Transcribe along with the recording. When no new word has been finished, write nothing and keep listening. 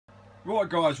Right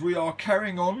guys, we are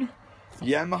carrying on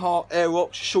Yamaha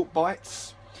aerox short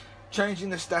bites, changing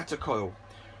the stator coil.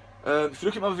 If you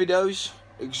look at my other videos,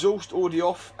 exhaust already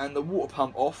off and the water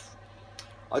pump off.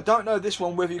 I don't know this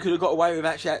one whether you could have got away with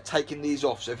actually taking these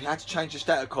off. So if you had to change the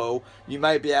stator coil, you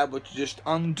may be able to just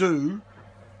undo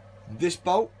this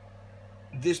bolt,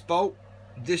 this bolt,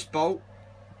 this bolt,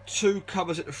 two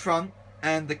covers at the front,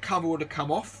 and the cover would have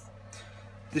come off.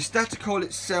 The stator coil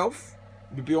itself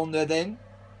would be on there then.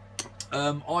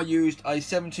 I used a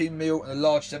 17mm and a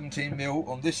large 17mm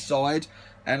on this side,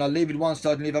 and I levered one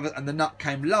side and leave the other, and the nut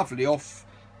came lovely off,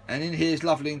 and in here is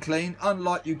lovely and clean.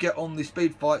 Unlike you get on the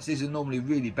speed fights, these are normally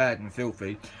really bad and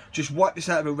filthy. Just wipe this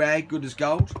out of a rag, good as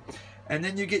gold, and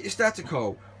then you get your stator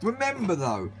coil. Remember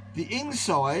though, the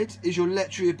inside is your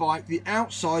electric of your bike, the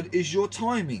outside is your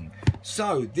timing.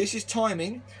 So this is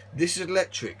timing, this is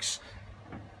electrics.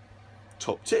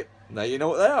 Top tip, now you know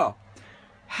what they are.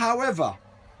 However,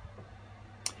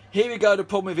 here we go, the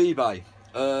problem with eBay,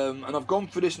 and I've gone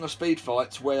through this in the speed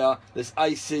fights where there's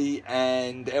AC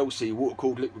and LC, water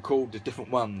cooled, liquid cooled, there's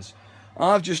different ones.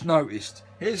 I've just noticed,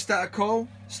 here's stator coil,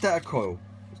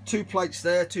 2 plates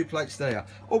there, 2 plates there.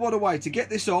 Oh, by the way, to get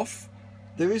this off,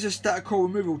 there is a stator coil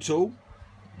removal tool.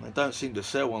 They don't seem to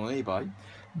sell one on eBay,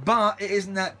 but it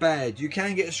isn't that bad. You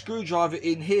can get a screwdriver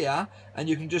in here and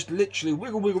you can just literally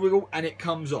wiggle, wiggle, wiggle, and it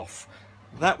comes off.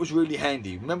 That was really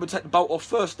handy. Remember to take the bolt off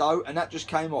first though, and that just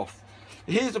came off.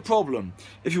 Here's the problem.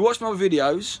 If you watch my other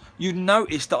videos, you'd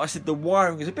notice that I said the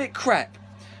wiring is a bit crap.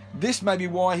 This may be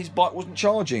why his bike wasn't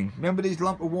charging. Remember these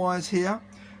lump of wires here?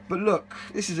 But look,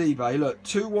 this is eBay. Look,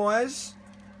 2 wires,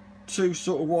 2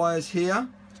 sort of wires here,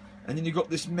 and then you've got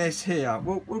this mess here.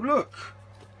 Well look,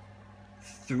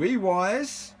 3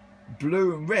 wires,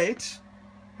 blue and red.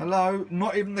 Hello,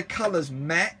 not even the colours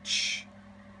match.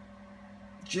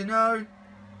 Do you know?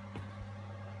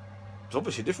 It's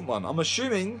obviously a different one. I'm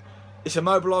assuming it's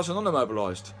immobilised and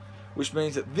non-immobilised, which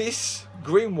means that this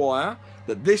green wire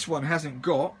that this one hasn't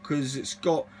got, because it's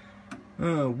got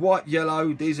white,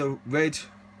 yellow, these are red,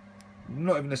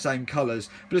 not even the same colours,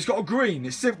 but it's got a green.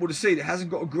 It's simple to see that it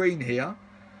hasn't got a green here,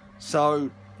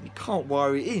 so you can't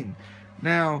wire it in.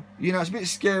 Now, you know, it's a bit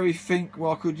scary to think,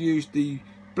 well, I could use the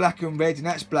black and red, and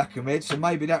that's black and red, so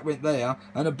maybe that went there,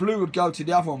 and the blue would go to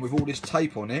the other one with all this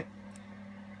tape on it.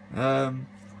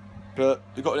 But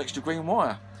we've got an extra green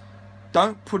wire.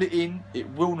 Don't put it in, it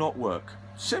will not work.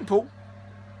 Simple.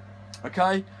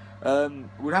 Okay,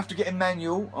 we'll have to get a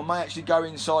manual. I may actually go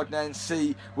inside now and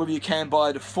see whether you can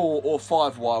buy the 4 or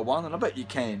 5 wire one, and I bet you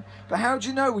can. But how do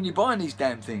you know when you're buying these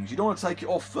damn things? You don't want to take it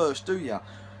off first, do you?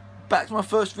 Back to my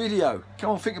first video.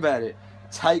 Come on, think about it.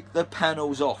 Take the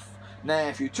panels off. Now,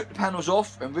 if you took the panels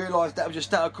off and realised that was your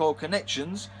stator coil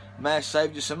connections, may have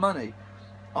saved you some money.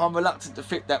 I'm reluctant to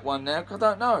fit that one now because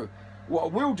I don't know. What I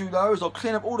will do though is I'll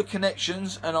clean up all the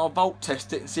connections and I'll volt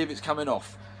test it and see if it's coming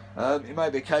off. It may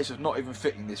be a case of not even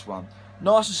fitting this one.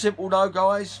 Nice and simple though,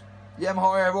 guys.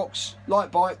 Yamaha aerox,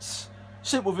 light bites,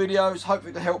 simple videos,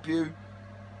 hopefully to help you.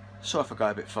 Sorry if I go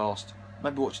a bit fast.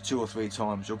 Maybe watch it 2 or 3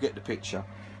 times, you'll get the picture.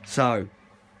 So,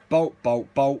 bolt,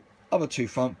 bolt, bolt. Other 2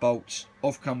 front bolts,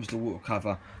 off comes the water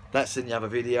cover. That's in the other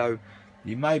video.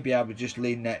 You may be able to just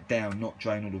lean that down, not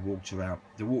drain all the water out.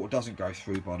 The water doesn't go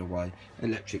through, by the way,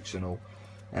 electrics and all.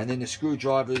 And then the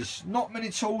screwdrivers, not many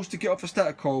tools to get off a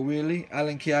stator coil really.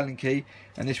 Allen key,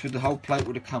 and this with the whole plate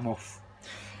would have come off.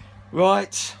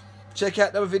 Right, check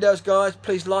out the other videos guys,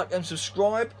 please like and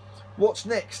subscribe. What's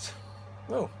next?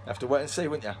 Well, have to wait and see,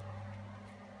 won't you?